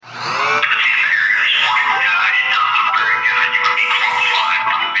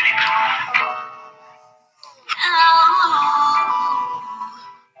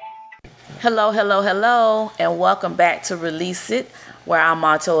Hello, hello, hello, and welcome back to Release It, where our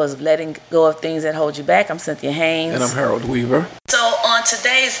motto is letting go of things that hold you back. I'm Cynthia Haynes. And I'm Harold Weaver. So on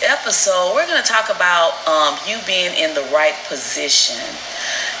today's episode, we're going to talk about you being in the right position.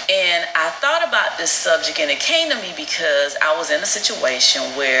 And I thought about this subject, and it came to me because I was in a situation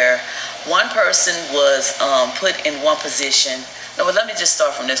where one person was put in one position. No, but let me just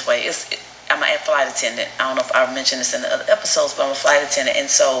start from this way. I'm a flight attendant. I don't know if I mentioned this in the other episodes, but I'm a flight attendant. And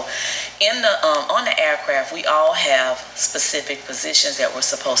so on the aircraft, we all have specific positions that we're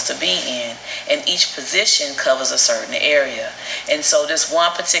supposed to be in. And each position covers a certain area. And so this one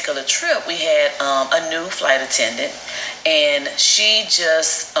particular trip, we had a new flight attendant. And she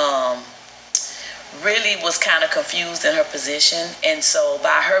just really was kind of confused in her position. And so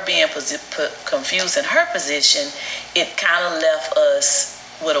by her being confused in her position, it kind of left us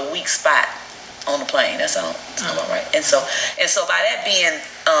with a weak spot on the plane. That's all right. And so by that being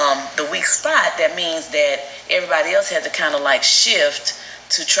the weak spot, that means that everybody else had to kind of like shift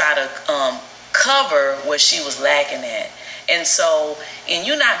to try to cover where she was lacking at. And so in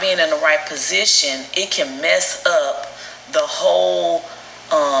you not being in the right position, it can mess up the whole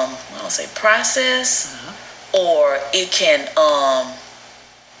I don't say process, or it can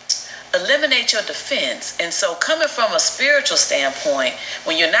eliminate your defense. And so coming from a spiritual standpoint,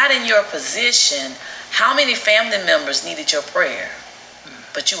 when you're not in your position, how many family members needed your prayer,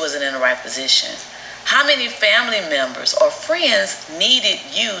 but you wasn't in the right position? How many family members or friends needed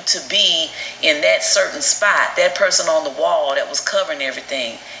you to be in that certain spot, that person on the wall that was covering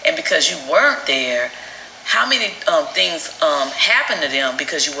everything? And because you weren't there, how many things happened to them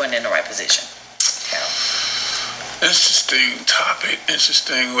because you weren't in the right position? Carol. Interesting topic,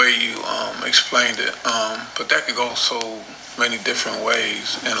 interesting way you explained it. But that could go so many different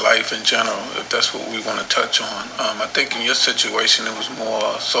ways in life in general, if that's what we want to touch on. I think in your situation, it was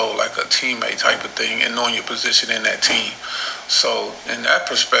more so like a teammate type of thing and knowing your position in that team. So in that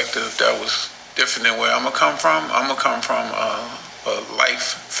perspective, that was different than where I'm going to come from. I'm going to come from a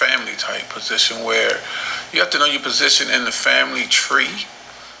life family type position where you have to know your position in the family tree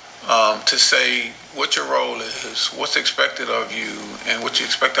to say what your role is, what's expected of you, and what you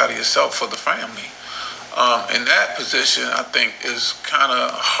expect out of yourself for the family. In that position, I think is kind of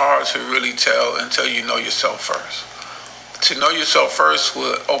hard to really tell until you know yourself first. To know yourself first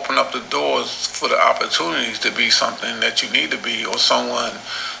will open up the doors for the opportunities to be something that you need to be, or someone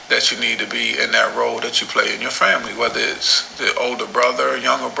that you need to be in that role that you play in your family, whether it's the older brother,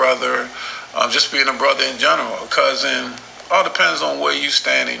 younger brother, just being a brother in general, a cousin. All depends on where you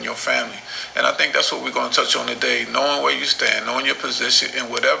stand in your family. And I think that's what we're going to touch on today, knowing where you stand, knowing your position in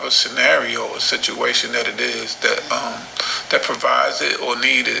whatever scenario or situation that it is that provides it or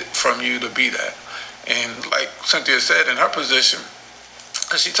need it from you to be that. And like Cynthia said, in her position,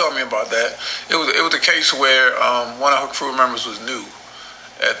 because she told me about that, it was a case where one of her crew members was new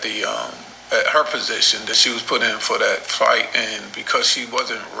at her position that she was put in for that flight, and because she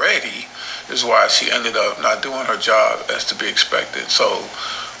wasn't ready is why she ended up not doing her job as to be expected. So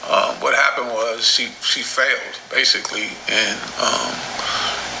what happened was she failed basically, and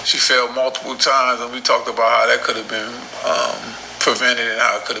she failed multiple times, and we talked about how that could have been prevented and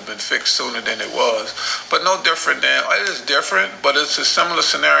how it could have been fixed sooner than it was. But no different than, it is different, but it's a similar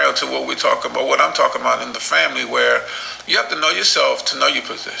scenario to what we're talking about, what I'm talking about in the family, where you have to know yourself to know your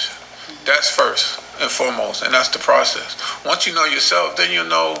position. That's first and foremost, and that's the process. Once you know yourself, then you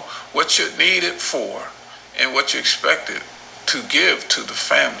know what you're needed for and what you're expected to give to the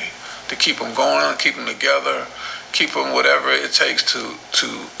family, to keep them going, keep them together, keep them whatever it takes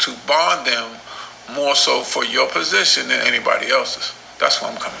to bond them more so for your position than anybody else's. That's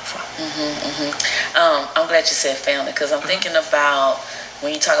where I'm coming from. I'm glad you said family, because I'm thinking about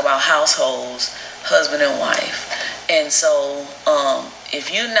when you talk about households, husband and wife. And so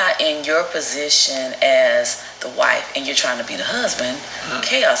if you're not in your position as the wife and you're trying to be the husband,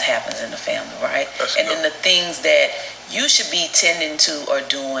 chaos happens in the family, right? Then the things that you should be tending to or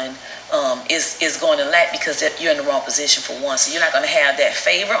doing is going to lack because you're in the wrong position for one. So you're not going to have that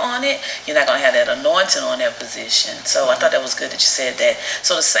favor on it. You're not going to have that anointing on that position. So I thought that was good that you said that.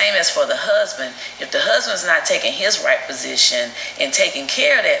 So the same as for the husband. If the husband's not taking his right position and taking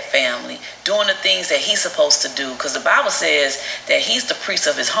care of that family, doing the things that he's supposed to do, because the Bible says that he's the priest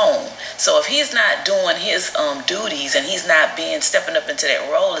of his home. So if he's not doing his duties and he's not stepping up into that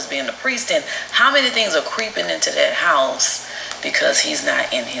role as being the priest, then how many things are creeping into that house because he's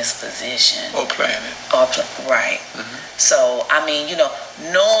not in his position. Or playing it. Right. So, I mean,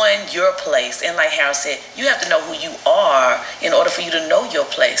 knowing your place, and like Harold said, you have to know who you are in order for you to know your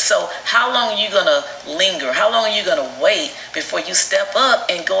place. So how long are you going to linger? How long are you going to wait before you step up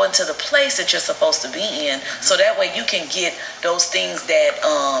and go into the place that you're supposed to be in? So that way you can get those things that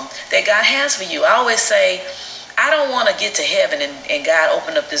that God has for you. I always say, I don't want to get to heaven and God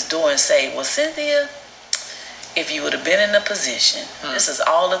open up this door and say, well, Cynthia, if you would have been in a position, this is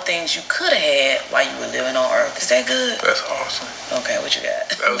all the things you could have had while you were living on earth. Is that good? That's awesome. Okay, what you got?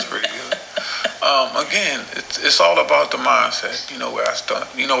 That was pretty good. Again, it's all about the mindset. You know where I start,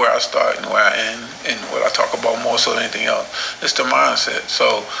 and where I end, and what I talk about more so than anything else. It's the mindset.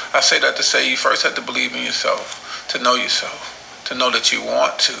 So I say that to say you first have to believe in yourself, to know that you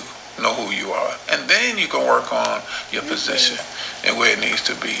want to know who you are. And then you can work on your position and where it needs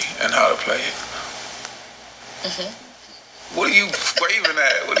to be and how to play it. What are you waving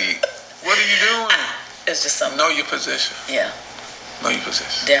at? What are you doing? It's just something. Know your position. Yeah. Know your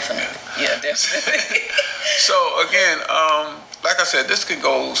position. Definitely. Yeah, definitely. So again, like I said, this could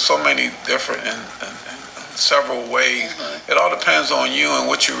go so many different and several ways. It all depends on you and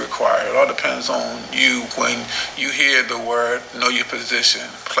what you require. It all depends on you when you hear the word, know your position,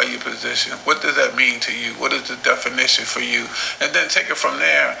 play your position. What does that mean to you? What is the definition for you? And then take it from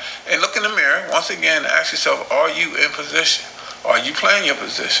there and look in the mirror. Once again, ask yourself, are you in position? Are you playing your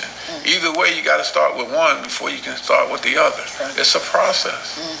position? Either way, you got to start with one before you can start with the other. It's a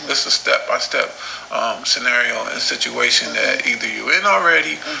process. It's a step-by-step scenario and situation that either you're in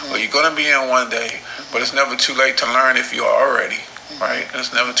already or you're going to be in one day, but it's never too late to learn if you are already, right? And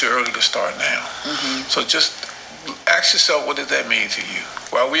it's never too early to start now. So just ask yourself, what does that mean to you?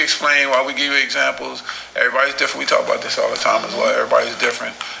 While we explain, while we give you examples, everybody's different. We talk about this all the time as well. Everybody's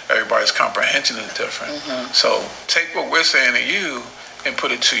different. Everybody's comprehension is different. So take what we're saying to you and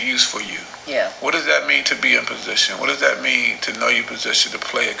put it to use for you. Yeah. What does that mean to be in position? What does that mean to know your position, to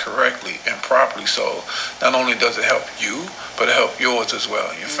play it correctly and properly? So not only does it help you, but it helps yours as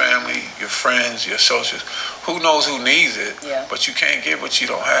well. Your family, your friends, your associates. Who knows who needs it, but you can't give what you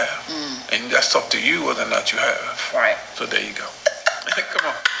don't have. And that's up to you whether or not you have. Right. So there you go. Come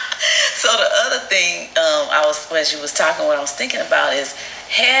on. So the other thing as you was talking, what I was thinking about is,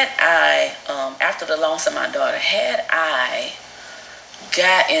 had I, after the loss of my daughter, had I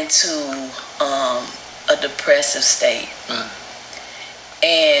got into a depressive state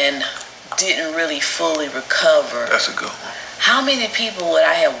and didn't really fully recover. That's a good one. How many people would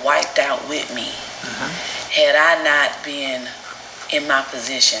I have wiped out with me had I not been in my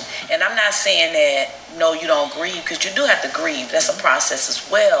position? And I'm not saying that, no, you don't grieve, because you do have to grieve. That's a process as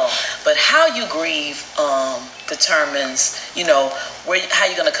well. But how you grieve determines, how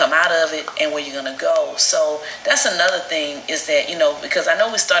you're going to come out of it and where you're going to go. So that's another thing is that, because I know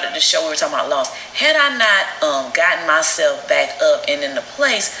we started the show, we were talking about loss. Had I not gotten myself back up and in the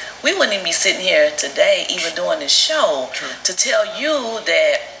place, we wouldn't even be sitting here today, even doing this show, to tell you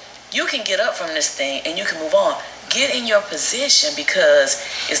that you can get up from this thing and you can move on. Get in your position, because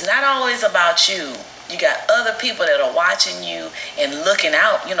it's not always about you. You got other people that are watching you and looking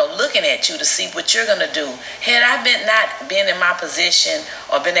out, looking at you to see what you're going to do. Had I not been in my position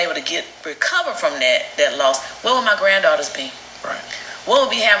or been able to recover from that loss, where would my granddaughters be? Right. What would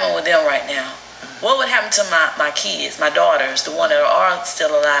be happening with them right now? What would happen to my kids, my daughters, the ones that are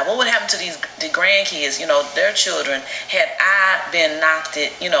still alive? What would happen to the grandkids, their children, had I been knocked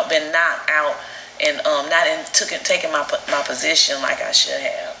out and taking my position like I should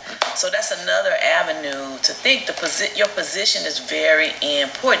have? So that's another avenue to think. Your position is very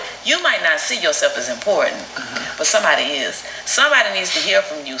important. You might not see yourself as important, but somebody is. Somebody needs to hear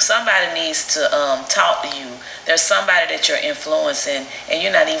from you. Somebody needs to talk to you. There's somebody that you're influencing and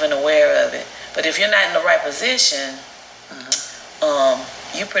you're not even aware of it. But if you're not in the right position,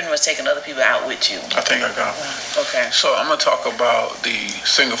 you're pretty much taking other people out with you. I think I got one. Okay. So I'm going to talk about the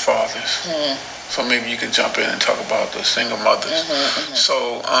single fathers. So maybe you can jump in and talk about the single mothers.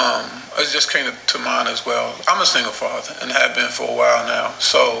 So it just came to mind as well. I'm a single father and have been for a while now.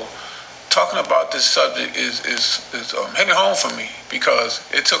 So talking about this subject is hitting home for me, because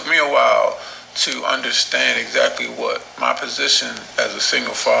it took me a while to understand exactly what my position as a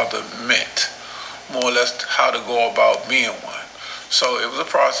single father meant, more or less how to go about being one. So it was a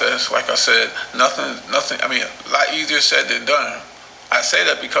process. Like I said, nothing. I mean, a lot easier said than done. I say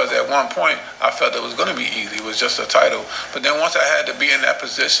that because at one point I felt it was going to be easy. It was just a title. But then once I had to be in that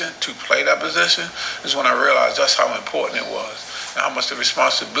position, to play that position, is when I realized just how important it was and how much the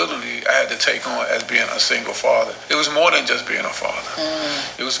responsibility I had to take on as being a single father. It was more than just being a father.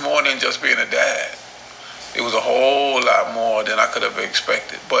 It was more than just being a dad. It was a whole lot more than I could have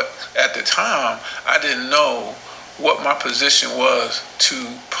expected. But at the time, I didn't know what my position was to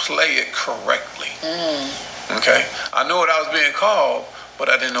play it correctly. Okay? I knew what I was being called, but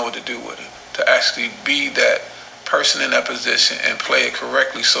I didn't know what to do with it. To actually be that person in that position and play it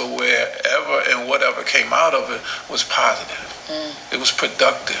correctly, so wherever and whatever came out of it was positive. It was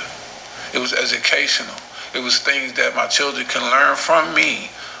productive. It was educational. It was things that my children can learn from me,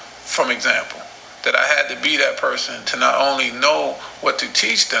 from example. That I had to be that person to not only know what to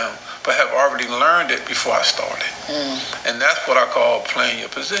teach them, but have already learned it before I started. And that's what I call playing your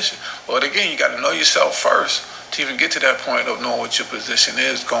position. But again, you got to know yourself first to even get to that point of knowing what your position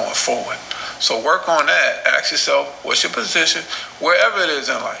is going forward. So work on that. Ask yourself, what's your position, wherever it is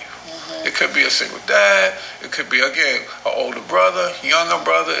in life. It could be a single dad. It could be, again, an older brother, younger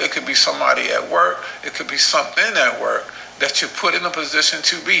brother. It could be somebody at work. It could be something at work that you put in a position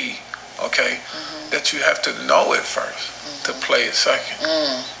to be, okay, that you have to know it first to play it second.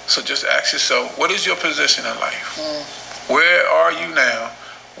 So just ask yourself, what is your position in life? Where are you now?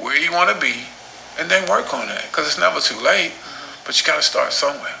 Where you want to be? And then work on that, because it's never too late, but you got to start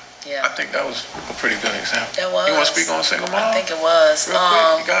somewhere. Yeah. I think that was a pretty good example. That was. You want to speak on single mom? I think it was. Real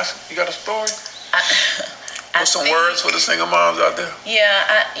quick, you got a story? What's some words for the single moms out there? Yeah,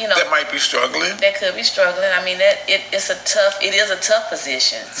 that might be struggling. That could be struggling. I mean, it is a tough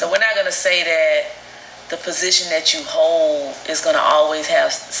position. So we're not going to say that the position that you hold is going to always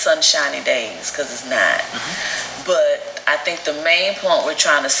have sunshiny days, because it's not. But I think the main point we're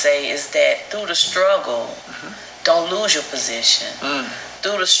trying to say is that through the struggle, don't lose your position.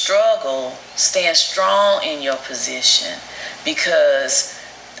 Through the struggle, stand strong in your position, because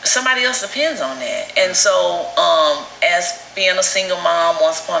somebody else depends on that. And so, as being a single mom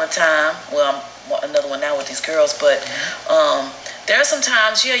once upon a time, well, I'm another one now with these girls, but there are some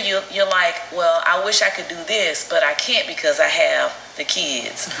times, you're like, well, I wish I could do this, but I can't because I have the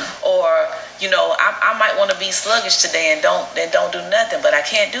kids. Or, I might want to be sluggish today and don't do nothing, but I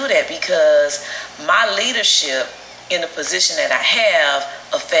can't do that because my leadership in the position that I have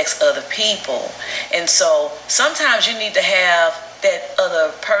affects other people. And so sometimes you need to have that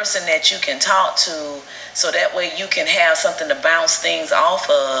other person that you can talk to, so that way you can have something to bounce things off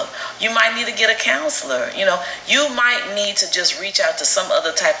of. You might need to get a counselor. You might need to just reach out to some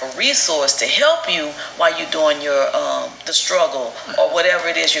other type of resource to help you while you're doing your the struggle or whatever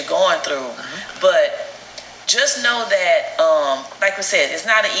it is you're going through. But just know that, like we said, it's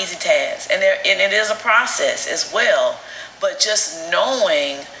not an easy task, and it is a process as well. But just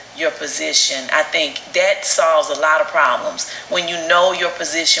knowing your position, I think that solves a lot of problems. When you know your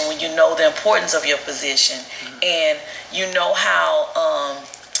position, when you know the importance of your position, and you know how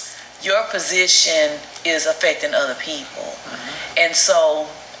your position is affecting other people. And so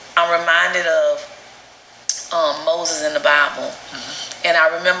I'm reminded of Moses in the Bible. And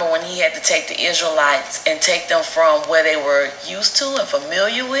I remember when he had to take the Israelites and take them from where they were used to and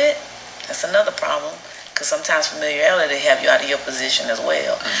familiar with. That's another problem, because sometimes familiarity have you out of your position as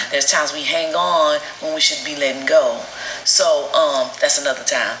well. There's times we hang on when we should be letting go. So that's another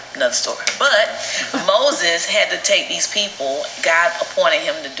time, another story. But Moses had to take these people. God appointed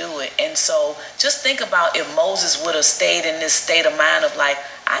him to do it. And so just think about if Moses would have stayed in this state of mind of like,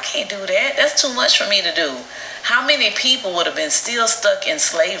 I can't do that. That's too much for me to do. How many people would have been still stuck in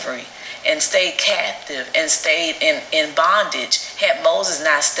slavery and stayed captive and stayed in bondage had Moses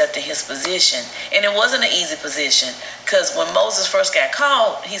not stepped in his position? And it wasn't an easy position, because when Moses first got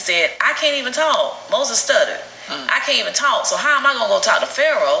called, he said, I can't even talk. Moses stuttered. I can't even talk. So how am I going to go talk to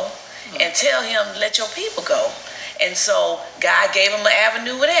Pharaoh and tell him, let your people go? And so God gave him an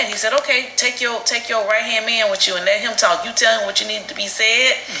avenue with that. He said, okay, take your right-hand man with you and let him talk. You tell him what you need to be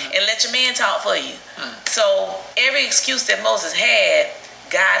said and let your man talk for you. So every excuse that Moses had,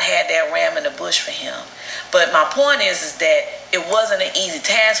 God had that ram in the bush for him. But my point is that it wasn't an easy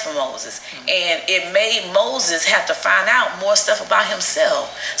task for Moses. And it made Moses have to find out more stuff about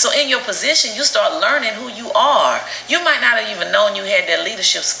himself. So in your position, you start learning who you are. You might not have even known you had that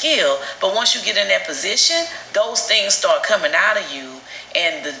leadership skill, but once you get in that position, those things start coming out of you.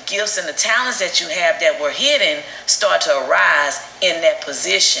 And the gifts and the talents that you have that were hidden start to arise in that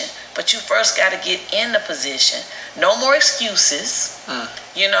position. But you first got to get in the position. No more excuses.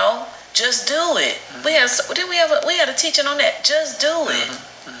 Just do it. We had a teaching on that. Just do it.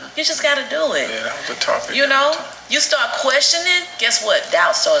 You just got to do it. Yeah, that was a topic. You start questioning, guess what?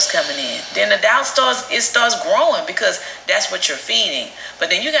 Doubt starts coming in. Then the doubt starts growing, because that's what you're feeding. But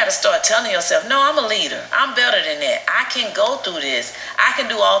then you got to start telling yourself, no, I'm a leader. I'm better than that. I can go through this. I can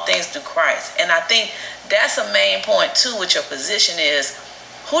do all things through Christ. And I think that's a main point too with your position is,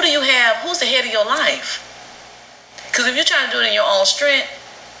 who do you have? Who's the head of your life? Because if you're trying to do it in your own strength,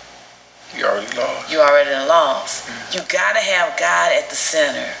 you already lost. You already lost. Mm-hmm. You got to have God at the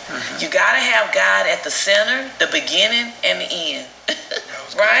center. Mm-hmm. You got to have God at the center, the beginning, and the end.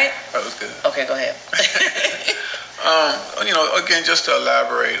 Right? That was good. Okay, go ahead. Again, just to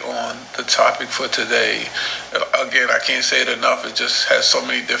elaborate on the topic for today, again, I can't say it enough. It just has so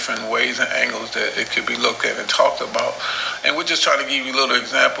many different ways and angles that it could be looked at and talked about. And we're just trying to give you little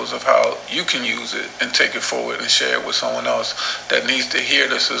examples of how you can use it and take it forward and share it with someone else that needs to hear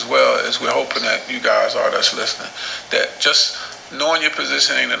this as well, as we're hoping that you guys are that's listening. That just knowing your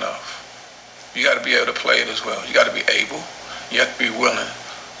position ain't enough. You got to be able to play it as well. You got to be able. You have to be willing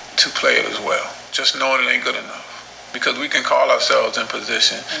to play it as well. Just knowing it ain't good enough. Because we can call ourselves in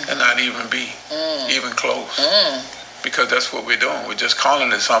position and not even be even close. Because that's what we're doing. We're just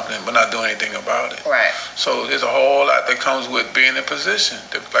calling it something but not doing anything about it. Right. So there's a whole lot that comes with being in position.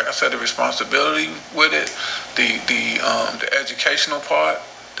 Like I said, the responsibility with it, the educational part,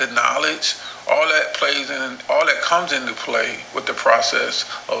 the knowledge, all that plays in, all that comes into play with the process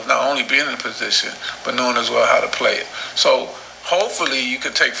of not only being in position, but knowing as well how to play it. So hopefully you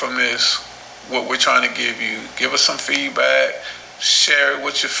can take from this what we're trying to give you. Give us some feedback, share it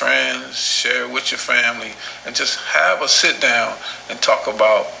with your friends, share it with your family, and just have a sit down and talk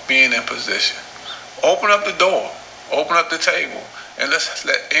about being in position. Open up the door, open up the table, and let's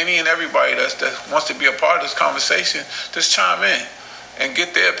let any and everybody that wants to be a part of this conversation just chime in and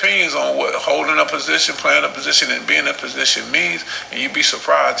get their opinions on what holding a position, playing a position, and being in a position means. And you'd be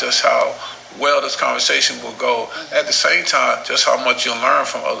surprised just how well this conversation will go. At the same time, just how much you'll learn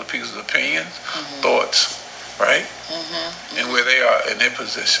from other people's opinions, thoughts, right? And where they are in their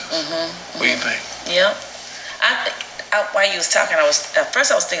positions. What do you think? Yep. While you was talking, I was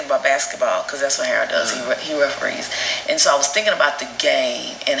thinking about basketball, because that's what Harold does. He referees, and so I was thinking about the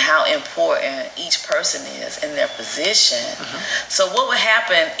game and how important each person is in their position. So what would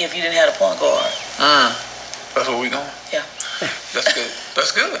happen if you didn't have a point guard? That's where we going. Yeah. That's good.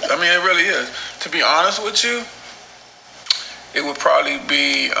 That's good. I mean, it really is. To be honest with you, it would probably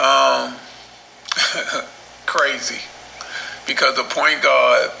be crazy. Because the point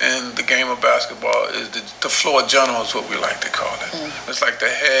guard in the game of basketball is the floor general is what we like to call it. It's like the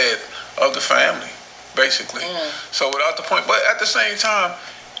head of the family, basically. So without the point, but at the same time,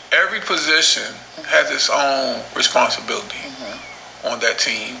 every position has its own responsibility on that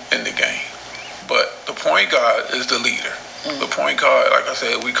team in the game. But the point guard is the leader. The point guard, like I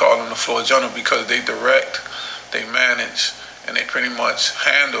said, we call them the floor general because they direct, they manage, and they pretty much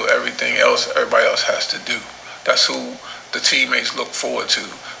handle everything else everybody else has to do. That's who the teammates look forward to.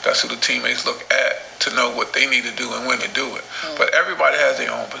 That's who the teammates look at to know what they need to do and when to do it. But everybody has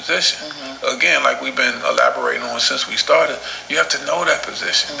their own position. Again, like we've been elaborating on since we started, you have to know that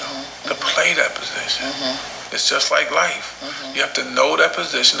position, though, to play that position. It's just like life. You have to know that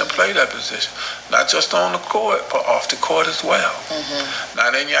position and play that position. Not just on the court, but off the court as well.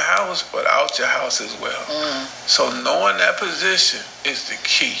 Not in your house, but out your house as well. So knowing that position is the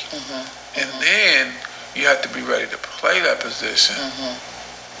key. And then you have to be ready to play that position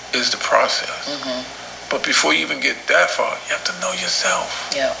is the process. But before you even get that far, you have to know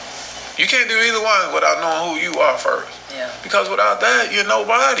yourself. Yeah. You can't do either one without knowing who you are first. Yeah. Because without that, you're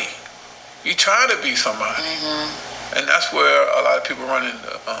nobody. You're trying to be somebody. And that's where a lot of people run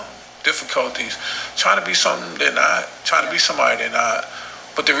into difficulties. Trying to be something they're not. Trying to be somebody they're not.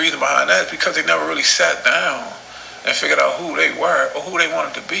 But the reason behind that is because they never really sat down and figured out who they were or who they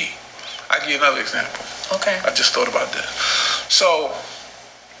wanted to be. I'll give you another example. Okay. I just thought about this. So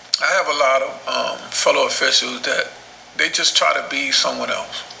I have a lot of fellow officials that they just try to be someone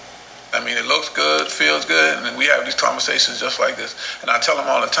else. I mean, it looks good, feels good, and we have these conversations just like this. And I tell them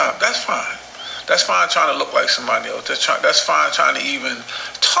all the time, that's fine. That's fine trying to look like somebody else. That's fine trying to even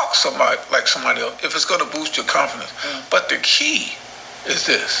talk like somebody else if it's going to boost your confidence. But the key is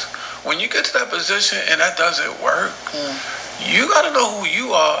this. When you get to that position and that doesn't work, you got to know who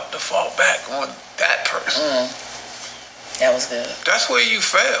you are to fall back on that person. That was good. That's where you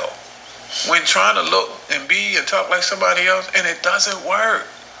fail. When trying to look and be and talk like somebody else and it doesn't work.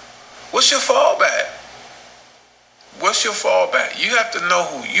 What's your fallback? What's your fallback? You have to know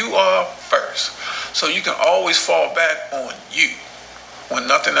who you are first. So you can always fall back on you when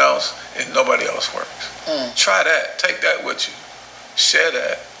nothing else and nobody else works. Try that. Take that with you. Share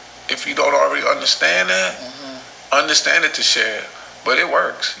that. If you don't already understand that, understand it to share. But it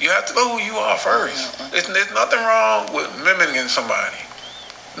works. You have to know who you are first. There's nothing wrong with mimicking somebody.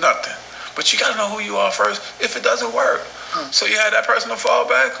 Nothing. But you got to know who you are first if it doesn't work. So you had that person to fall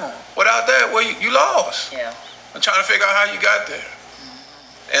back on. Without that, well, you lost. Yeah. I'm trying to figure out how you got there.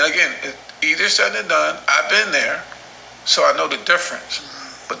 And again, it's easier said than done. I've been there. So I know the difference.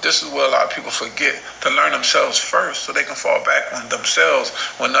 But this is what a lot of people forget, to learn themselves first so they can fall back on themselves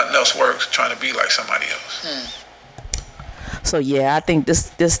when nothing else works, trying to be like somebody else. So yeah, I think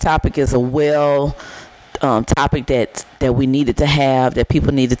this topic is a topic that we needed to have, that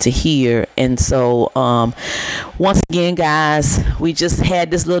people needed to hear. And so once again, guys, we just had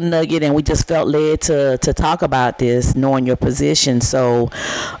this little nugget and we just felt led to talk about this, knowing your position. So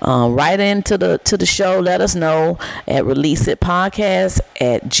write into the show, let us know at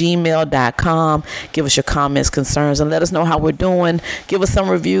releaseitpodcast@gmail.com. Give us your comments, concerns, and let us know how we're doing. Give us some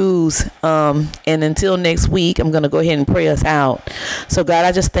reviews, and until next week, I'm going to go ahead and pray us out. So God,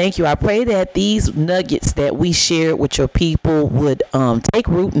 I just thank you. I pray that these nuggets that we shared with your people would take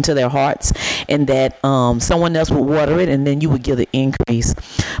root into their hearts, and that someone else would water it, and then you would give the increase.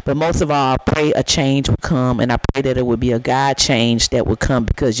 But most of all, I pray a change would come, and I pray that it would be a God change that would come,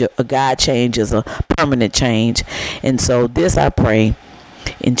 because a God change is a permanent change. And so this I pray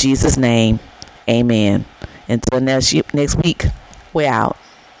in Jesus' name, amen. Until next week, we're out.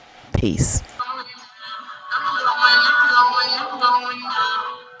 Peace.